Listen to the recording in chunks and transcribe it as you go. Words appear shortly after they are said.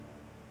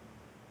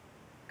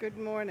Good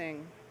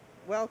morning.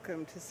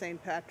 Welcome to St.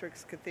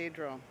 Patrick's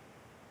Cathedral.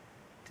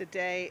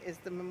 Today is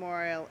the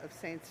memorial of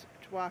Saints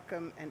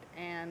Joachim and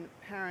Anne,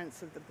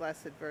 parents of the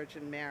Blessed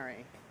Virgin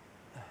Mary.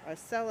 Our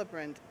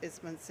celebrant is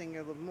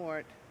Monsignor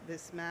Lamort.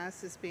 This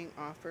Mass is being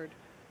offered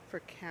for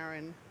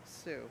Karen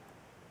Sue.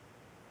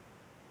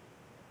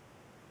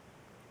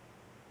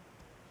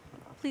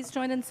 Please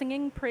join in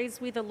singing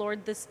Praise We the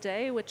Lord This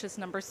Day, which is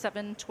number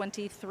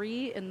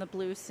 723 in the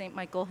blue St.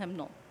 Michael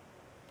hymnal.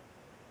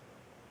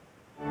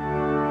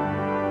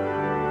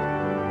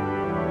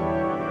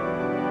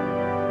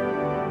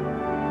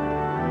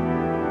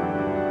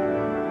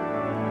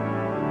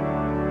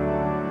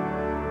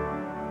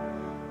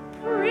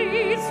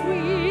 Praise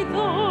we the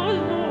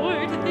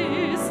Lord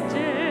this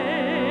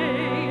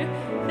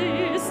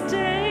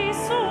day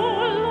so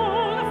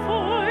long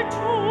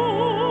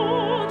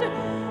foretold,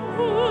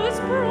 whose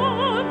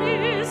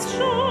promise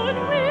shone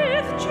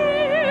with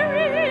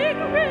cheering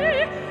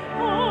ray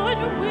on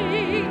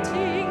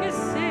waiting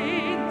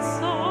saints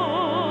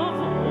of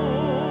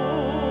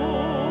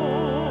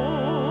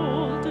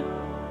old.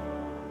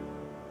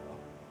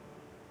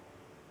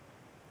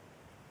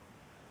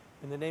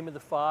 In the name of the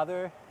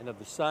Father, and of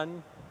the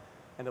Son,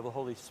 and of the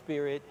Holy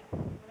Spirit,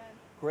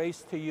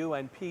 grace to you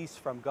and peace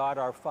from God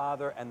our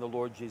Father and the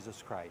Lord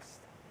Jesus Christ.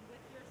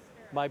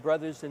 My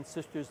brothers and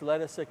sisters,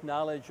 let us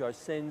acknowledge our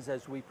sins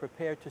as we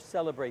prepare to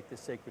celebrate the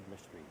sacred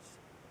mysteries.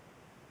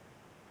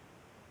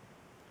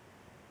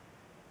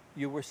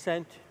 You were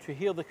sent to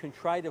heal the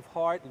contrite of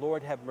heart.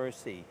 Lord, have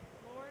mercy.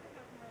 Lord,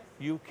 have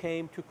mercy. You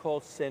came to call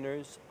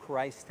sinners.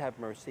 Christ, have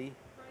mercy.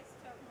 Christ,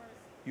 have mercy.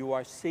 You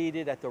are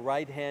seated at the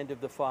right hand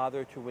of the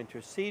Father to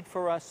intercede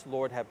for us.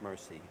 Lord, have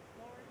mercy.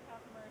 Lord, have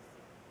mercy.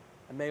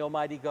 And may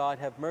Almighty God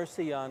have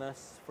mercy on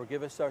us,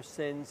 forgive us our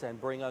sins, and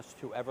bring us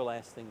to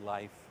everlasting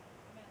life.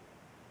 Amen.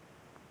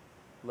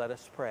 Let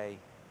us pray.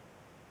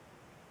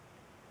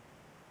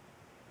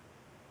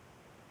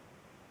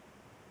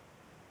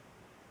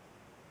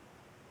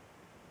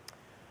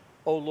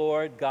 O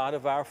Lord, God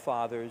of our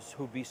fathers,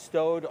 who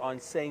bestowed on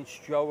Saints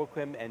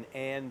Joachim and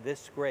Anne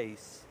this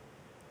grace,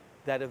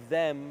 that of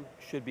them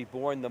should be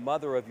born the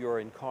mother of your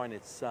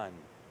incarnate Son,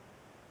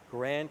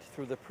 grant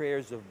through the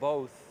prayers of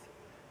both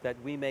that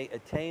we may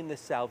attain the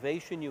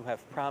salvation you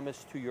have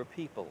promised to your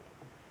people.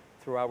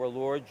 Through our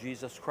Lord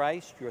Jesus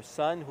Christ, your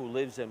Son, who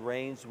lives and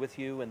reigns with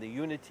you in the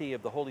unity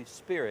of the Holy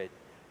Spirit,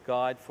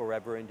 God,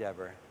 forever and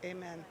ever.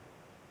 Amen.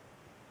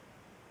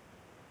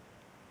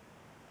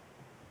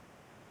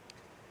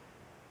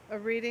 A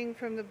reading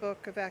from the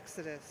book of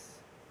Exodus.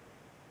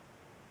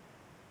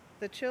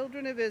 The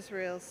children of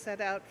Israel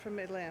set out from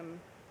Elim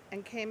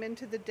and came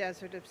into the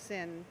desert of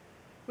Sin,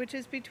 which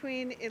is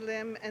between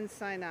Elim and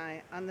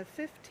Sinai, on the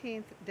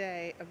 15th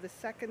day of the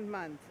second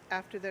month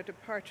after their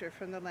departure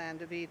from the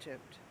land of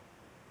Egypt.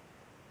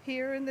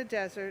 Here in the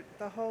desert,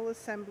 the whole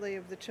assembly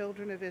of the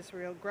children of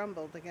Israel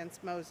grumbled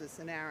against Moses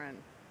and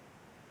Aaron.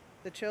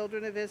 The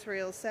children of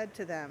Israel said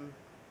to them,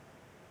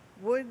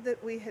 "Would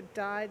that we had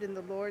died in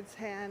the Lord's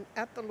hand,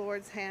 at the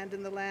Lord's hand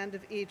in the land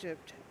of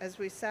Egypt, as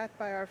we sat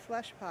by our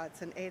flesh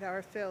pots and ate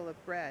our fill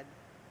of bread.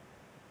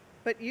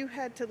 But you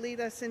had to lead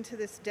us into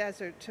this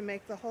desert to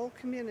make the whole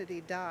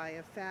community die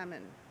of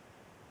famine."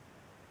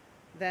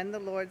 Then the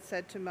Lord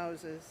said to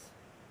Moses,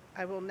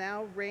 "I will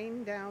now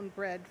rain down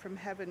bread from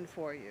heaven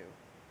for you.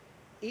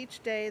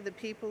 Each day the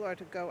people are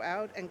to go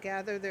out and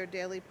gather their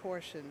daily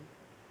portion.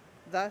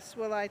 Thus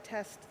will I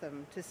test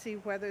them to see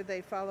whether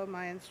they follow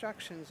my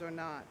instructions or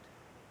not.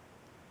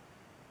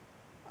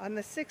 On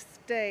the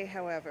 6th day,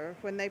 however,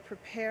 when they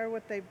prepare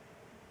what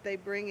they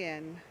bring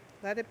in,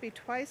 let it be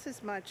twice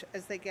as much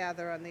as they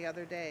gather on the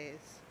other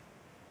days."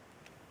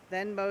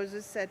 Then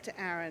Moses said to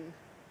Aaron,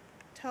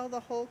 "Tell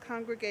the whole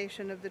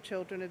congregation of the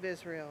children of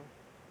Israel,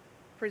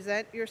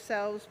 'Present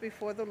yourselves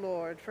before the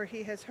Lord, for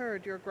he has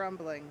heard your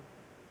grumbling.'"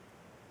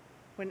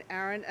 When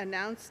Aaron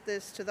announced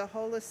this to the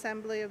whole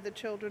assembly of the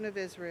children of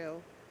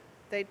Israel,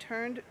 they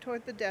turned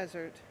toward the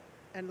desert,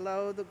 and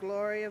lo, the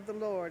glory of the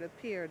Lord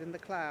appeared in the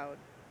cloud.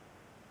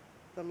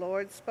 The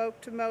Lord spoke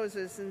to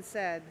Moses and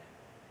said,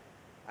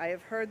 "I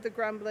have heard the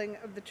grumbling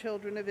of the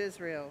children of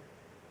Israel.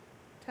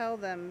 Tell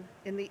them,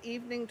 in the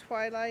evening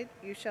twilight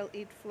you shall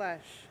eat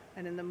flesh,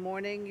 and in the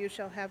morning you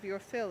shall have your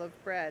fill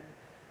of bread,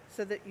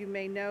 so that you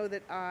may know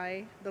that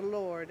I, the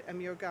Lord,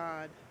 am your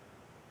God."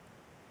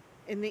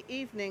 In the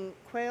evening,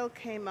 quail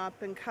came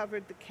up and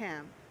covered the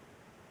camp.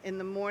 In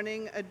the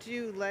morning, a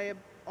dew lay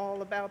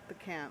all about the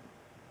camp.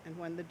 And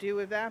when the dew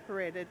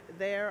evaporated,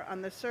 there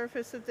on the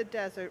surface of the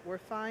desert were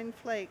fine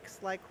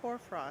flakes like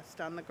hoarfrost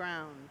on the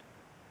ground.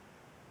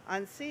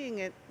 On seeing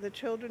it, the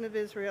children of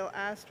Israel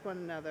asked one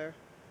another,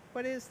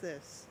 "What is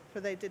this?" For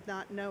they did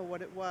not know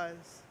what it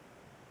was.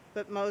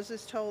 But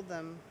Moses told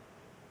them,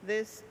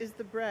 "This is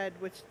the bread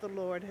which the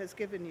Lord has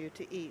given you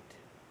to eat."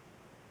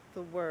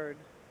 The word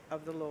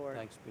of the Lord.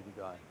 Thanks be to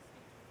God.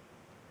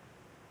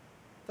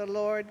 The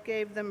Lord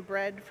gave them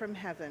bread from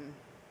heaven.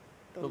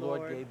 The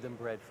Lord gave them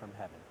bread from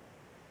heaven.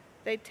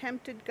 They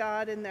tempted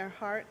God in their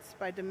hearts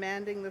by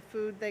demanding the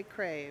food they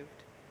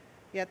craved.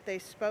 Yet they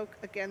spoke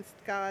against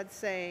God,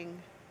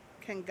 saying,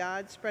 Can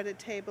God spread a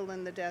table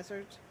in the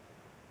desert?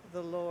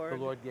 The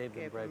Lord gave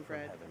them bread from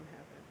heaven.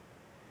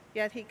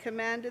 Yet he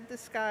commanded the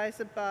skies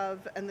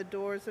above, and the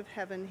doors of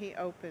heaven he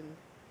opened.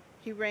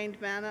 He rained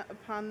manna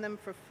upon them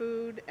for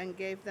food and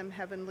gave them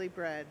heavenly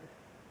bread.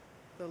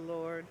 The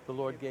Lord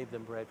gave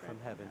them bread from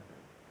heaven.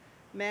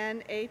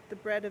 Man ate the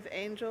bread of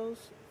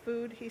angels.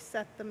 Food he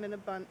sent them in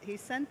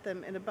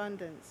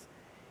abundance.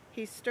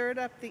 He stirred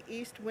up the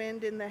east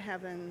wind in the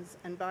heavens,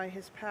 and by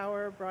his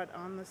power brought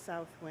on the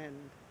south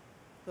wind.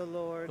 The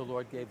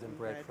Lord gave them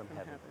bread from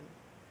heaven.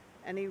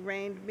 And he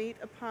rained meat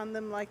upon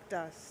them like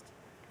dust,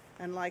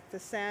 and like the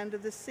sand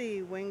of the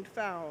sea winged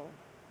fowl,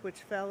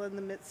 which fell in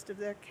the midst of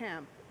their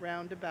camp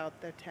round about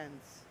their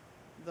tents.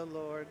 The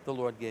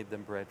Lord gave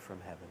them bread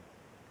from heaven.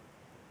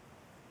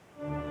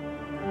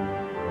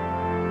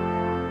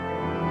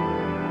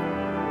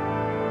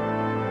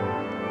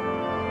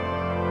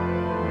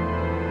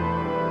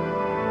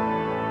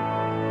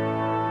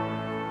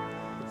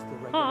 It's the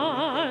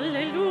regular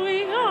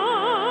Hallelujah,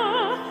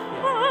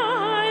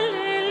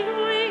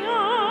 hallelujah,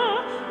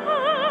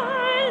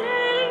 hallelujah.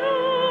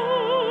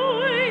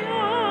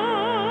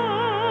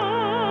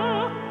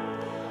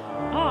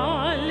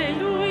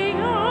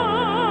 Hallelujah,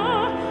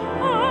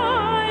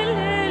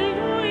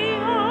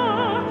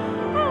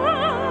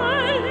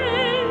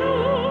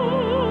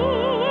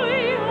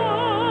 hallelujah.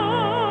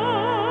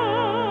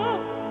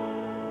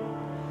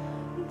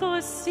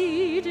 The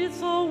seed is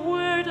the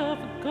word of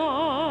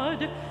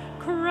God.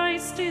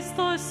 Christ is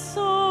the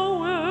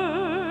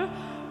sower.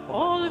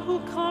 All who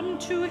come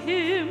to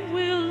him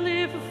will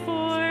live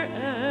forever.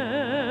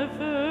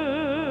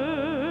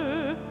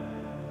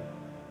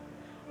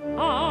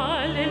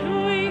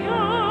 Hallelujah,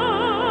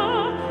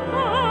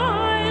 hallelujah,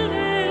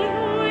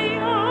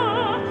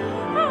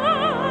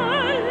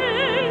 hallelujah.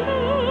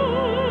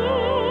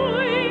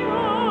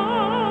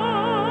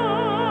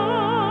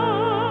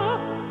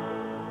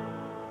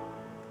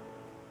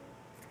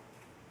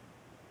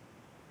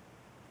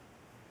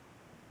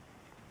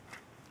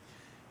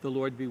 The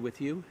Lord be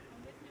with you.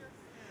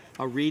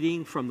 A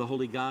reading from the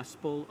Holy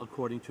Gospel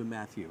according to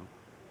Matthew.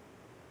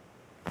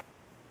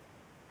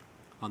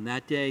 On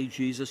that day,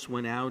 Jesus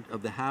went out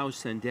of the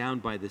house and down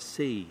by the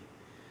sea.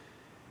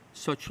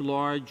 Such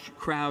large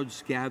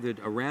crowds gathered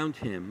around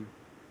him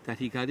that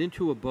he got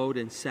into a boat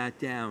and sat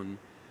down,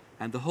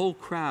 and the whole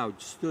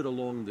crowd stood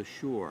along the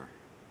shore.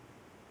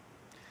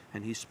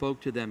 And he spoke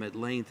to them at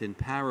length in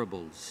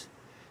parables,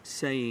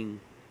 saying,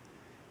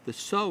 "The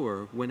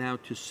sower went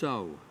out to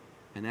sow.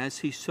 And as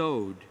he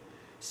sowed,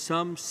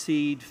 some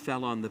seed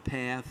fell on the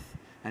path,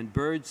 and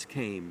birds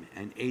came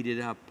and ate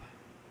it up.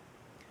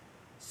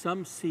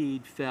 Some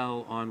seed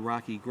fell on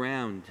rocky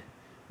ground,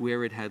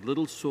 where it had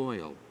little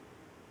soil.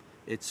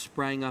 It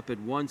sprang up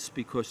at once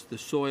because the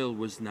soil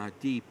was not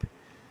deep.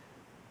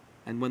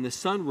 And when the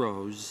sun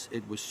rose,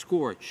 it was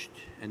scorched,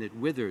 and it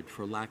withered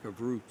for lack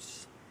of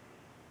roots.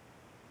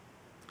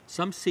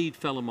 Some seed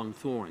fell among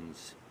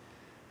thorns,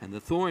 and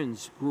the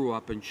thorns grew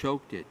up and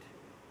choked it.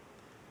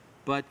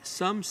 But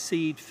some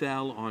seed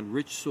fell on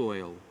rich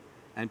soil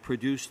and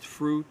produced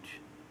fruit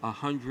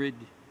 100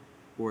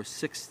 or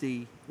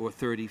 60 or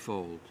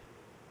 30-fold.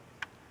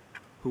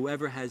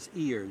 Whoever has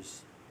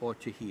ears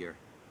ought to hear."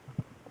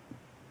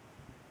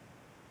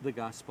 The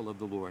Gospel of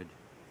the Lord.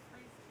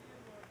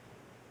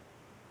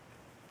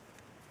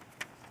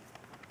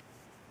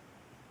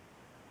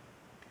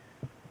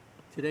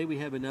 Today we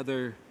have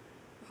another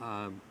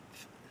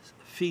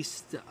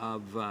feast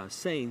of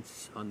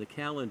saints on the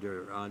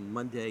calendar. On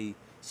Monday,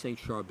 St.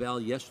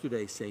 Charbel,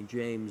 yesterday St.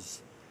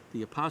 James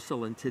the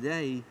Apostle, and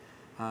today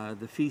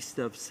the feast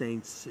of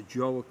Saints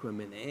Joachim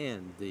and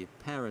Anne, the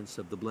parents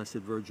of the Blessed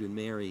Virgin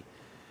Mary.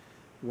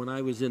 When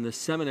I was in the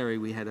seminary,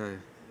 we had a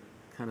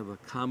kind of a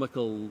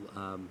comical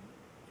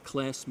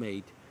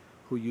classmate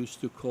who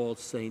used to call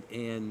St.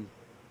 Anne,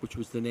 which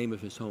was the name of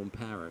his home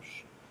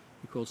parish,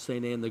 he called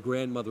St. Anne the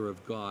grandmother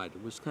of God.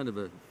 It was kind of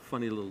a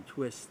funny little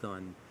twist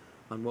on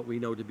what we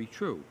know to be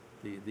true,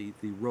 the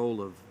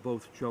role of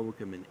both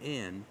Joachim and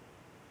Anne,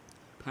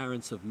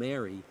 parents of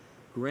Mary,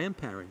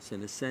 grandparents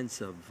in a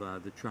sense of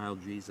the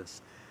child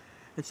Jesus.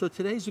 And so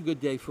today's a good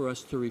day for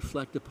us to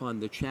reflect upon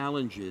the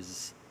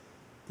challenges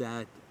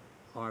that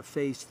are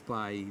faced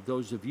by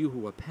those of you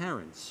who are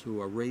parents,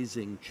 who are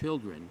raising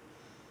children,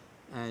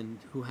 and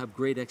who have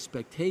great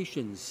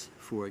expectations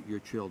for your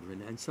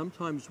children. And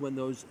sometimes when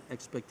those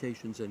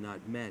expectations are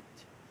not met,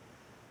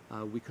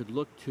 we could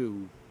look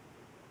to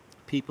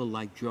people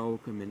like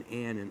Joachim and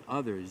Anne and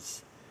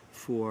others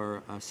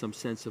for some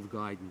sense of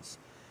guidance.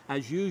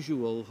 As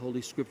usual,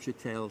 Holy Scripture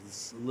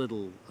tells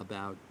little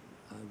about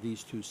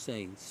these two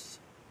saints.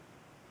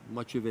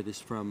 Much of it is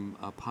from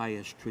a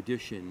pious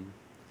tradition.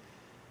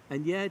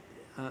 And yet,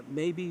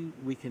 maybe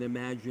we can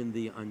imagine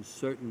the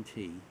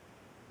uncertainty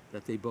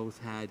that they both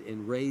had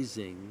in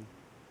raising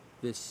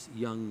this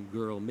young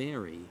girl,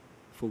 Mary,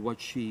 for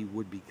what she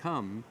would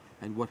become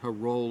and what her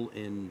role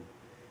in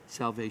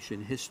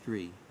salvation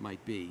history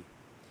might be.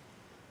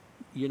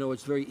 You know,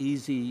 it's very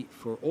easy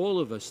for all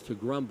of us to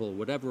grumble,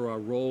 whatever our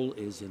role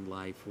is in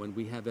life, when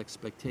we have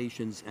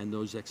expectations and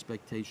those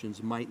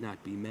expectations might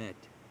not be met.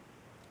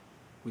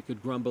 We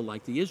could grumble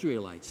like the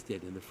Israelites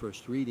did in the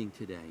first reading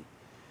today.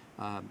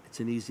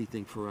 It's an easy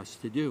thing for us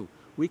to do.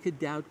 We could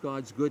doubt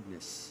God's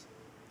goodness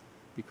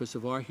because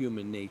of our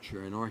human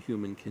nature and our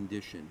human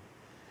condition.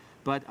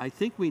 But I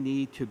think we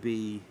need to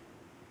be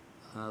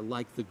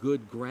like the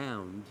good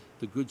ground,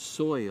 the good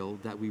soil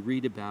that we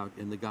read about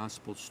in the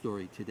gospel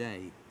story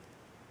today,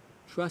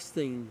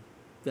 trusting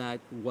that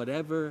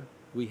whatever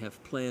we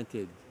have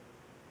planted,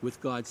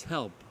 with God's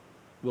help,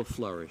 will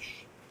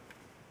flourish.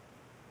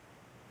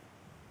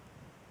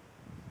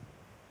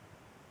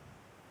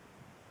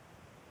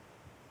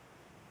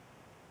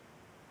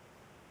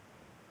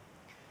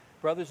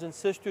 Brothers and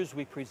sisters,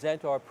 we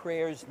present our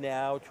prayers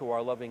now to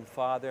our loving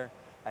Father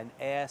and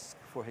ask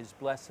for his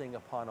blessing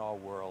upon our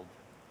world.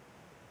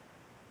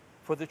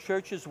 For the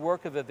Church's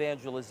work of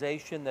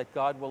evangelization, that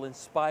God will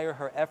inspire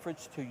her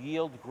efforts to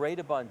yield great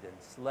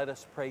abundance, let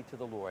us pray to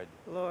the Lord.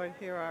 Lord,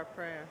 hear our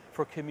prayer.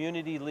 For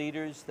community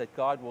leaders, that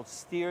God will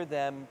steer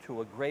them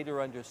to a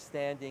greater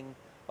understanding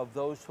of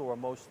those who are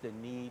most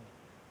in need,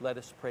 let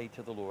us pray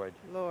to the Lord.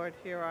 Lord,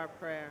 hear our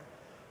prayer.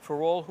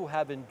 For all who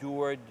have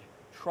endured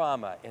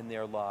trauma in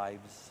their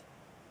lives,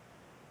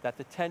 that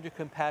the tender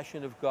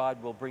compassion of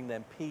God will bring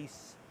them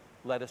peace,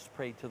 let us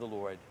pray to the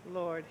Lord.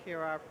 Lord,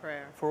 hear our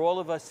prayer. For all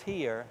of us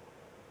here,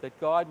 that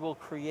God will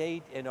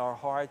create in our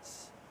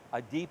hearts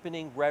a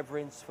deepening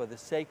reverence for the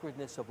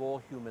sacredness of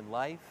all human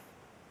life,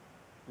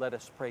 let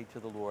us pray to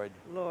the Lord.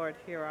 Lord,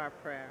 hear our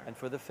prayer. And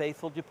for the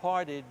faithful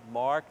departed,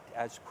 marked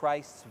as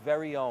Christ's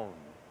very own,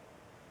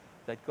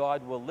 that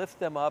God will lift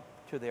them up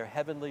to their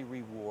heavenly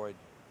reward,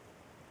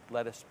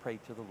 let us pray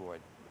to the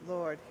Lord.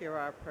 Lord, hear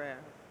our prayer.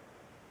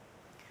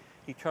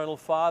 Eternal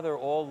Father,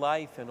 all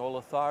life and all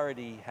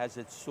authority has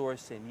its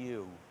source in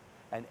you,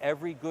 and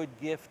every good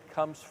gift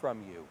comes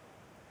from you.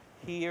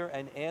 Hear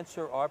and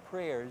answer our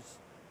prayers,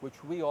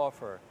 which we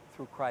offer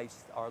through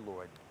Christ our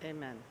Lord.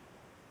 Amen.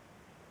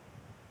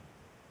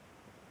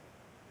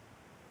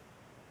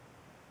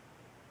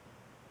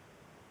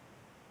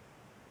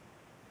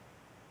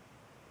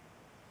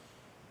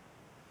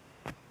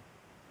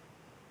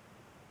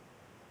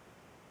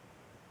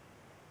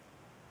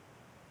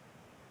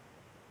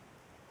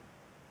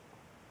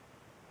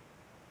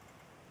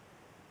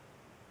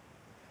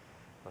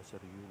 Blessed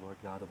are you, Lord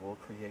God of all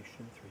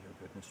creation. Through your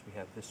goodness we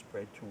have this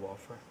bread to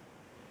offer,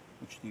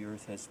 which the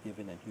earth has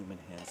given and human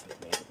hands have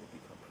made. It will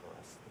become for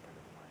us the bread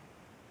of life.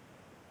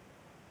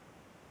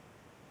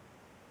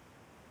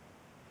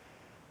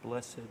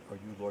 Blessed are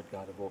you, Lord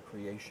God of all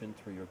creation.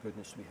 Through your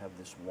goodness we have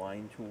this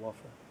wine to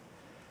offer,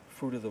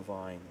 fruit of the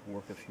vine,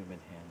 work of human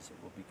hands. It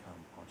will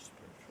become our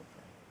spiritual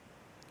bread.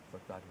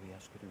 Lord God, we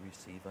ask you to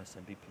receive us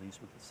and be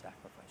pleased with the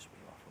sacrifice we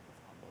offer with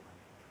humble and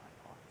contrite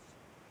hearts.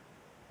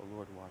 O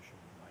Lord, wash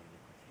away my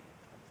iniquity and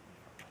cleanse me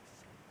from my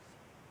sins.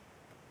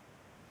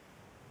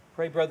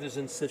 Pray, brothers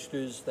and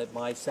sisters, that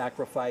my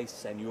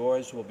sacrifice and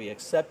yours will be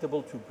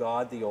acceptable to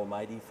God, the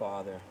Almighty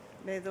Father.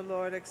 May the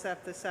Lord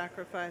accept the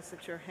sacrifice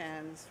at your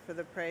hands for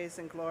the praise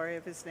and glory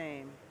of his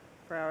name,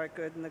 for our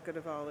good and the good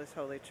of all his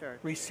holy church.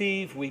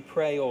 Receive, we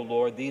pray, O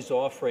Lord, these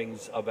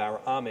offerings of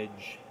our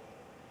homage,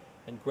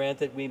 and grant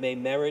that we may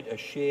merit a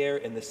share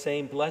in the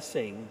same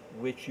blessing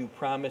which you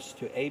promised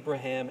to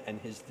Abraham and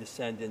his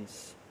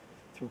descendants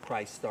through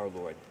Christ our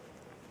Lord.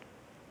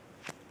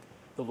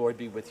 The Lord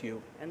be with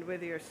you. And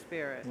with your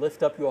spirit.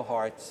 Lift up your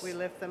hearts. We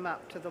lift them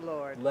up to the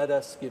Lord. Let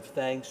us give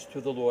thanks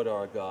to the Lord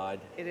our God.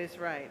 It is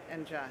right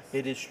and just.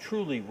 It is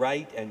truly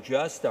right and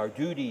just, our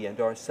duty and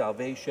our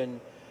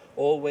salvation,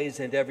 always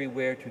and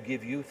everywhere to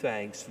give you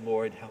thanks,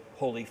 Lord,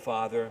 Holy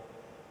Father,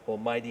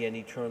 Almighty and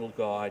eternal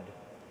God.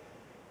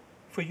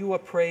 For you are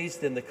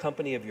praised in the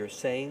company of your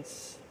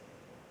saints,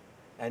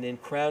 and in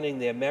crowning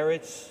their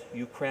merits,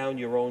 you crown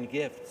your own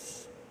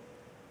gifts.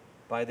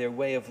 By their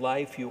way of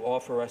life, you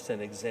offer us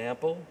an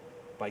example.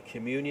 By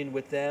communion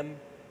with them,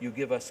 you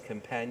give us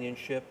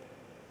companionship.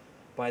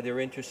 By their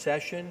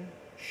intercession,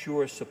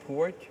 sure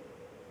support,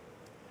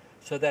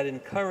 so that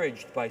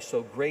encouraged by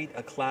so great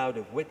a cloud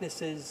of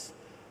witnesses,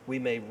 we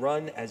may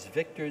run as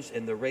victors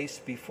in the race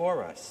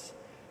before us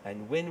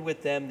and win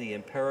with them the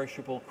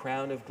imperishable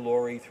crown of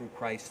glory through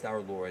Christ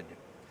our Lord.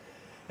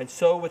 And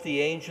so with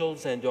the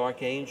angels and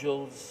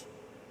archangels,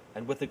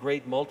 and with the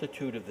great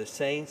multitude of the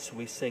saints,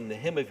 we sing the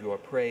hymn of your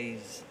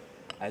praise,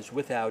 as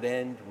without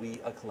end we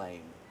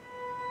acclaim.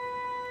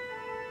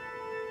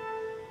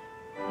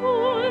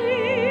 Hosanna.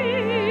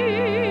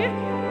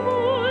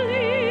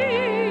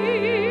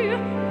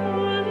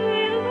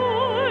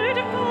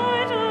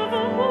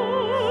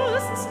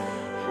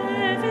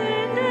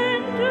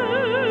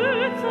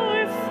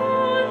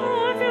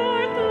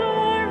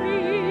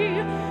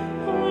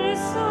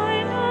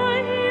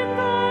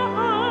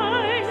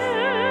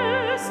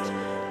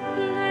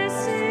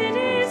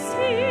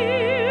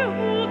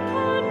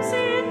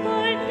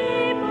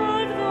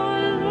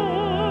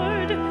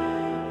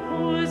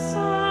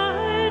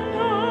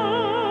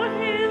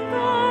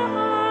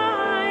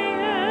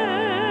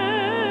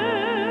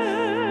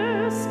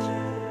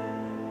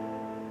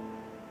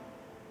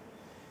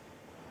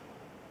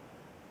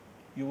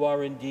 You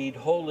are indeed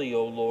holy,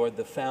 O Lord,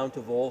 the fount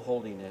of all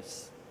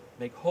holiness.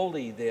 Make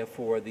holy,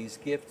 therefore, these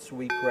gifts,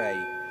 we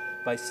pray,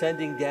 by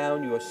sending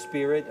down your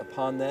Spirit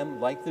upon them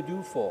like the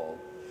dewfall,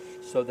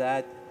 so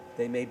that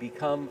they may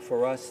become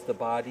for us the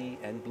body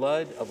and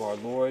blood of our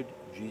Lord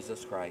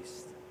Jesus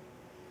Christ.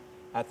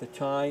 At the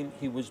time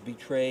he was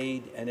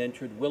betrayed and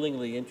entered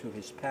willingly into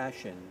his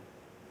passion,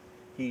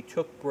 he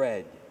took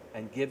bread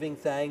and, giving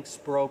thanks,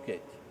 broke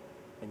it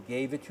and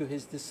gave it to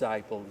his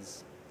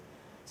disciples,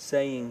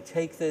 saying,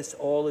 "Take this,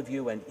 all of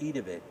you, and eat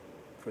of it,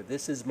 for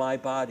this is my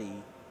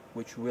body,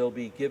 which will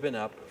be given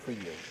up for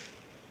you."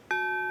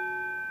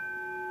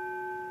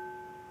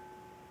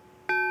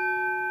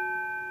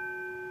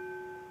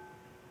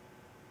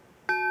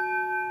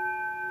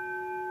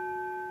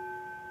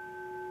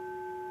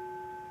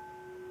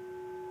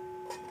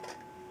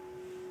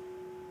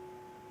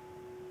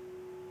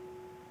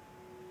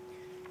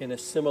 In a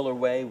similar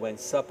way, when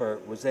supper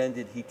was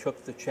ended, he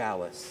took the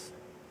chalice,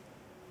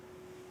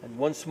 and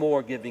once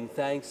more giving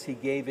thanks, he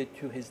gave it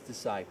to his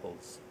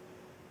disciples,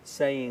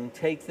 saying,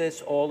 "Take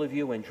this, all of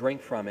you, and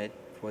drink from it,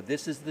 for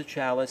this is the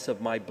chalice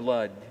of my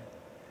blood,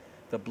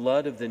 the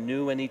blood of the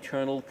new and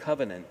eternal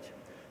covenant,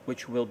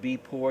 which will be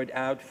poured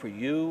out for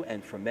you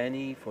and for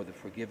many for the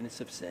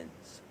forgiveness of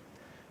sins.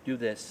 Do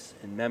this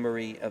in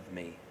memory of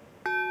me."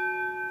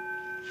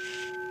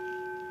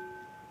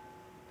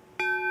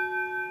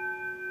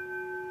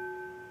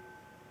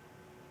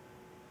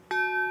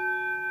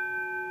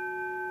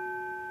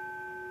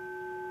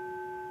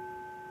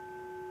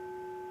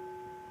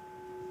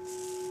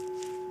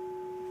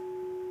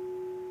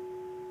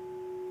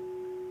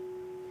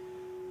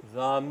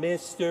 The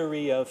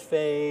mystery of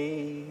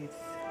faith.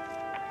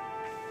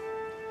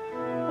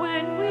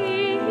 When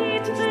we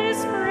eat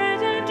this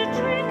bread and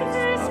drink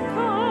this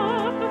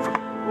cup,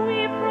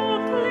 we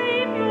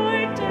proclaim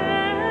your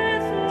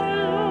death, O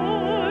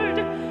Lord,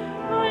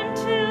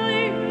 until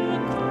you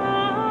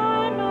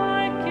come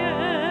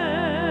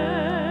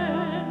again.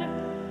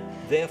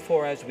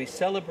 Therefore, as we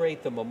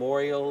celebrate the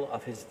memorial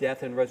of his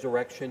death and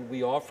resurrection,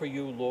 we offer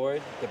you,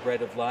 Lord, the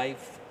bread of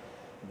life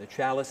and the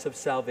chalice of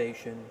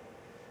salvation,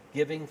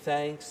 giving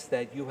thanks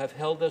that you have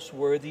held us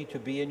worthy to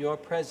be in your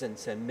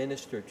presence and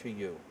minister to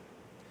you.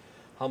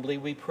 Humbly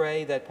we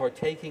pray that,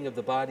 partaking of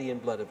the body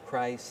and blood of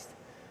Christ,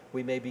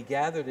 we may be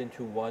gathered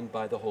into one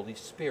by the Holy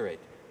Spirit.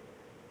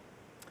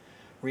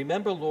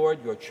 Remember,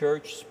 Lord, your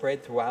church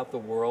spread throughout the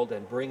world,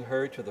 and bring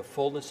her to the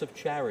fullness of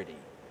charity,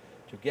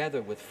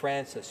 together with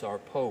Francis, our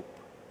Pope,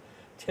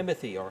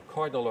 Timothy, our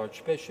Cardinal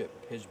Archbishop,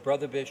 his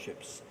brother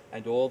bishops,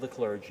 and all the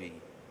clergy.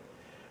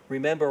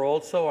 Remember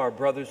also our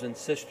brothers and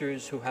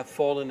sisters who have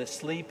fallen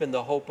asleep in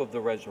the hope of the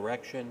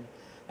resurrection,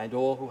 and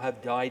all who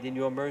have died in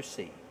your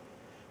mercy.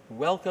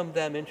 Welcome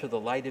them into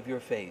the light of your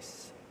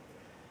face.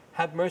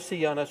 Have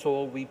mercy on us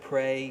all, we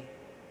pray,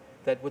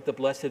 that with the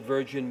Blessed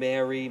Virgin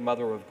Mary,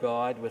 Mother of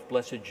God, with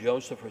blessed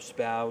Joseph, her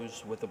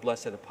spouse, with the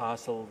blessed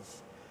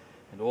apostles,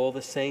 and all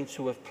the saints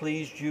who have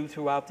pleased you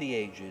throughout the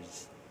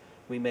ages,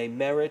 we may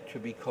merit to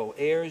be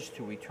co-heirs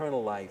to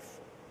eternal life,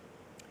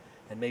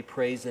 and may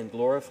praise and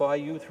glorify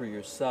you through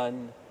your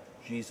Son,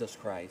 Jesus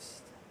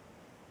Christ.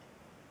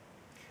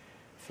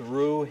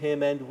 Through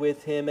him and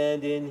with him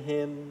and in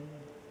him,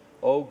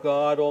 O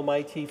God,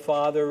 Almighty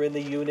Father, in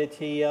the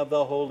unity of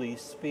the Holy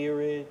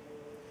Spirit,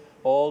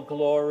 all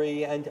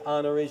glory and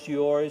honor is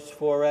yours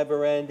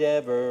forever and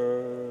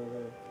ever.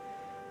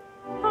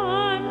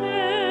 Amen.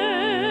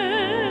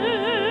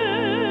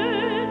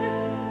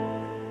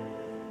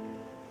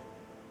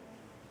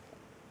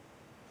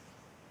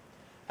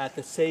 At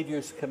the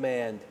Savior's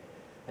command,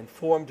 and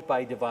formed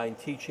by divine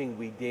teaching,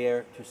 we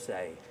dare to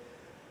say,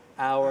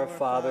 Our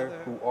Father,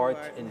 who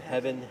art in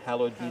heaven,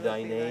 hallowed be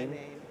thy name.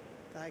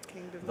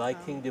 Thy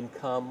kingdom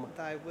come,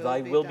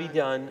 thy will be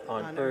done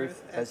on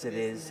earth as it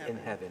is in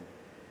heaven.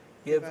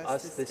 Give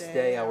us this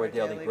day our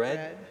daily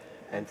bread,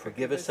 and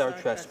forgive us our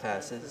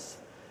trespasses,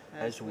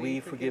 as we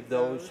forgive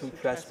those who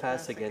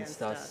trespass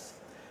against us.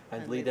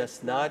 And lead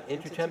us not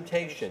into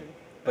temptation,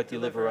 but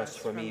deliver us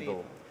from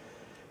evil.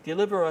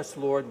 Deliver us,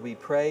 Lord, we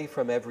pray,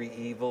 from every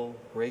evil.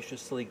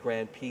 Graciously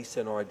grant peace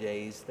in our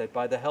days, that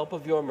by the help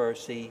of your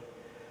mercy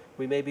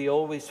we may be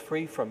always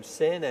free from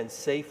sin and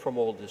safe from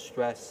all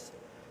distress,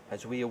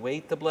 as we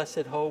await the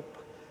blessed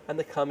hope and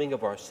the coming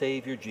of our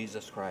Savior,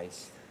 Jesus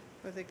Christ.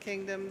 For the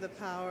kingdom, the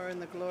power,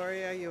 and the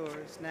glory are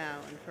yours, now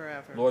and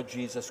forever. Lord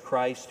Jesus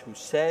Christ, who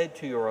said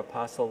to your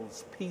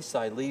apostles, Peace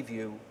I leave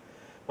you,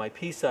 my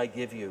peace I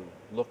give you,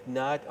 look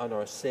not on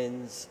our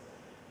sins,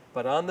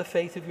 but on the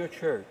faith of your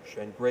church,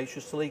 and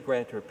graciously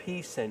grant her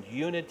peace and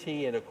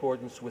unity in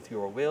accordance with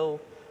your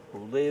will, who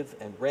live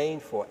and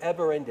reign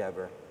forever and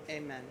ever.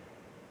 Amen.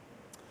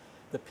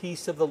 The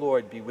peace of the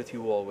Lord be with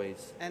you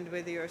always. And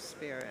with your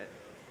spirit.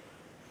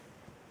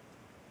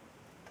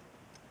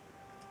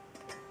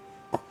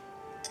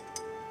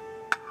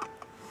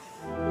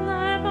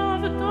 Lamb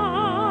of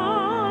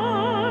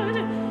God,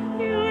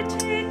 you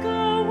take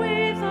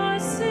away the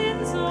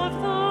sins of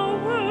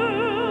the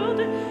world.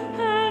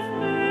 Have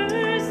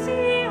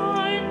mercy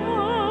on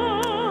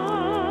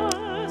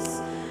us.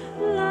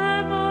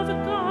 Lamb of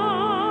God,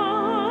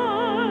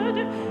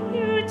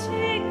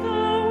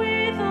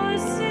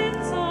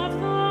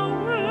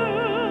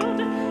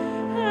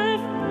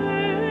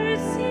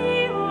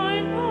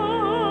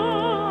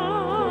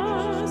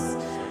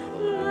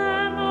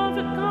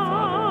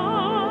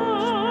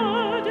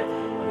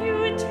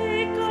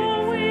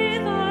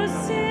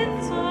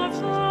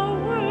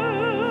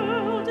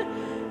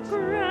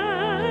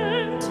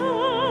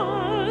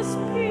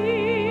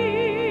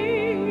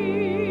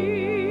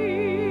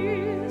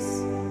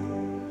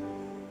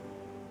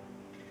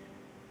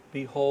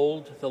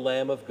 Behold the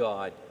Lamb of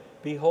God.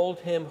 Behold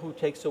him who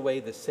takes away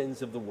the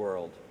sins of the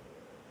world.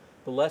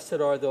 Blessed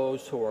are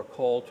those who are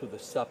called to the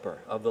supper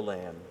of the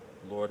Lamb.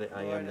 Lord,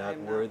 I am not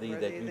worthy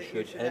that you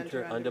should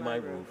enter under my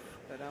roof,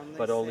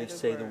 but only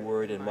say the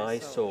word, and my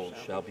soul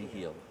shall be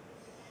healed.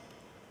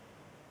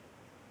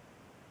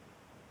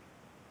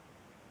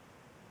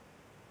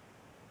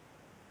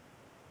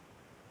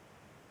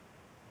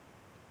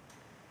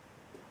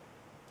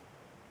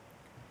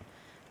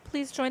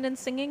 Please join in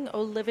singing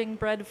O Living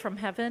Bread from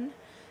Heaven,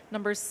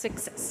 number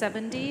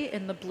 670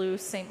 in the blue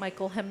St.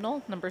 Michael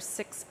hymnal, number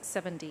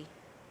 670.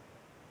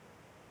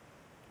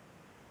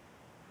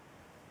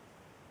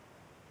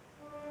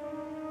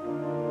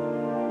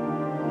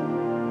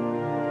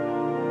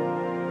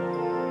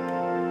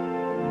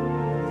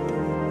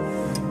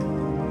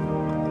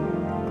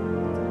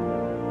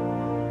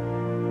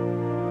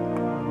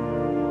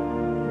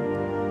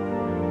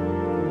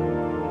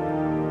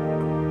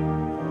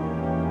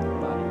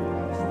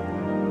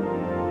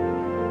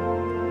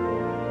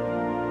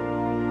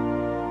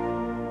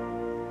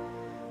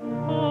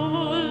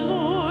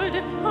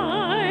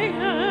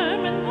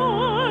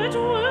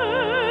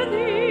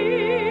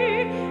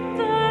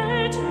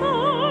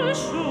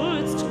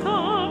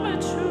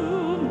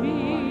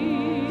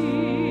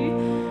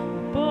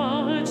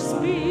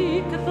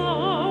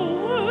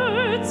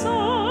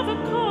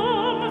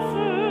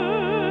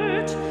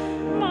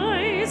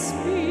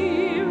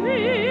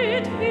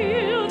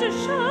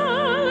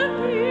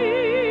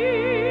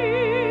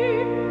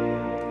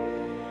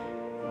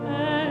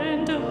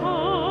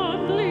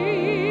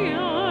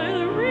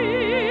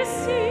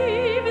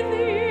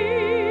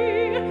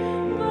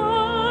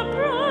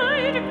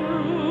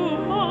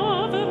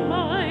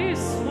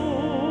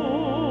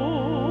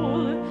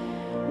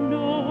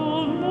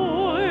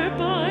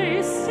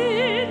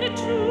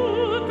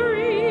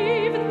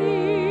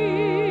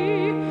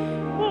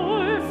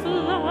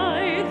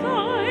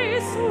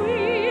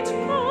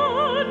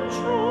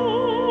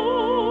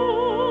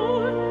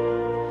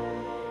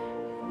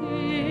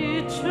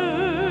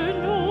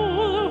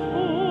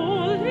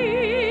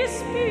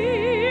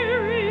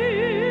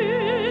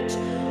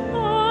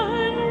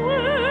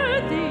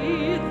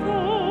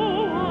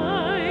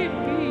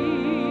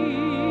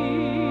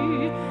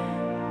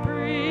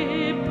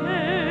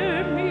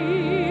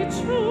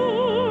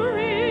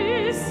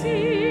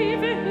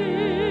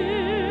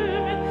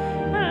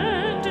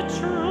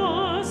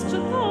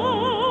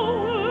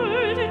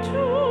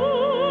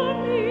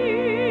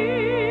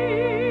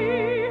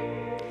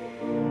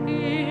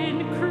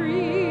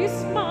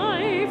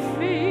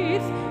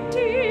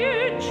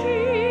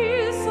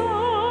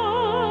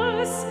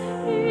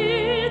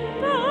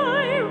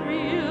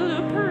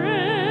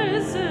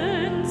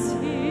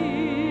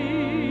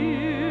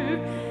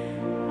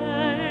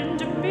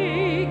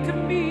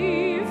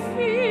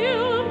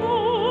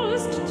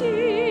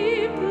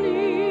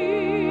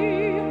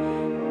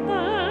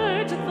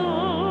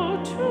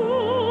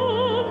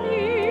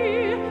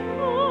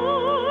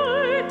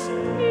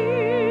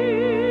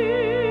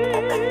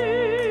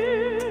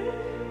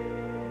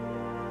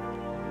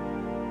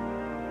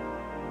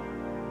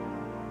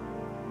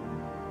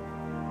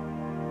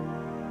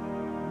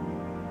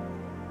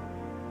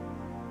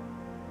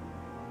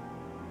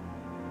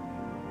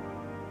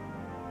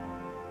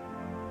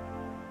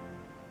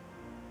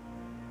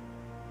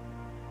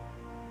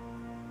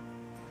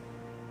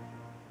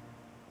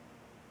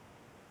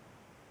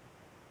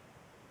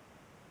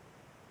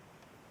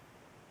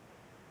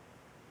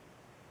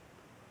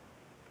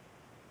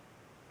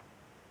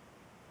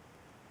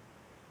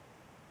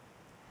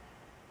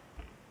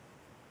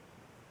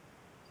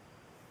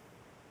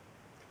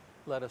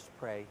 Let us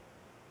pray.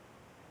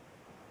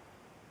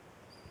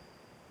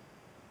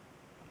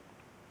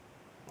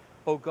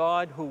 O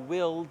God, who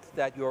willed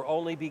that your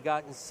only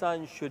begotten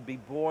Son should be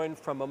born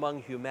from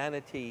among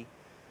humanity,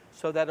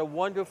 so that a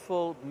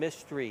wonderful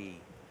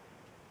mystery,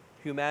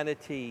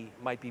 humanity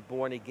might be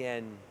born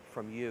again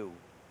from you.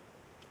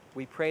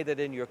 We pray that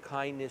in your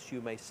kindness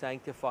you may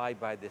sanctify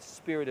by the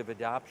Spirit of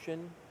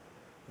adoption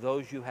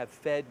those you have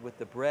fed with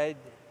the bread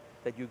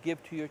that you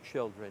give to your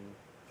children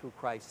through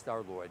Christ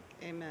our Lord.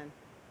 Amen.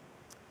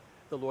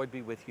 The Lord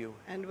be with you.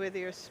 And with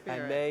your spirit.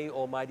 And may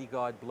Almighty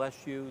God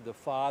bless you, the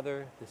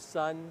Father, the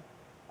Son,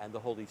 and the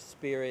Holy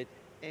Spirit.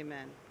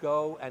 Amen.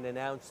 Go and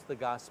announce the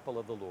gospel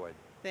of the Lord.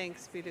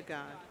 Thanks be to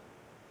God.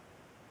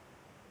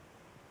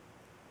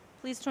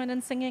 Please join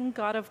in singing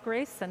God of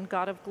Grace and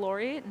God of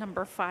Glory,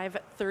 number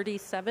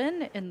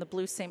 537 in the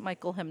blue St.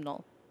 Michael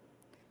hymnal.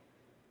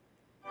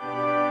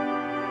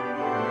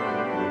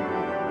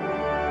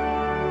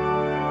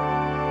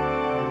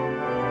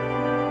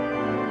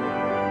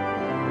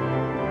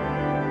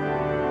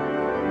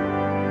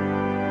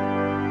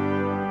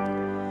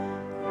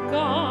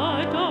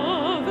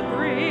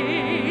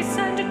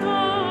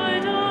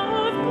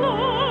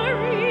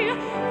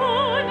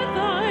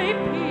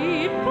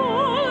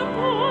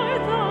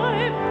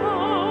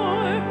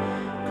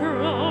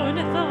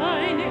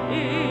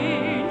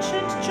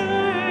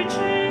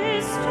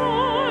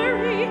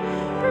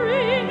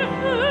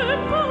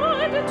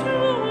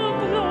 To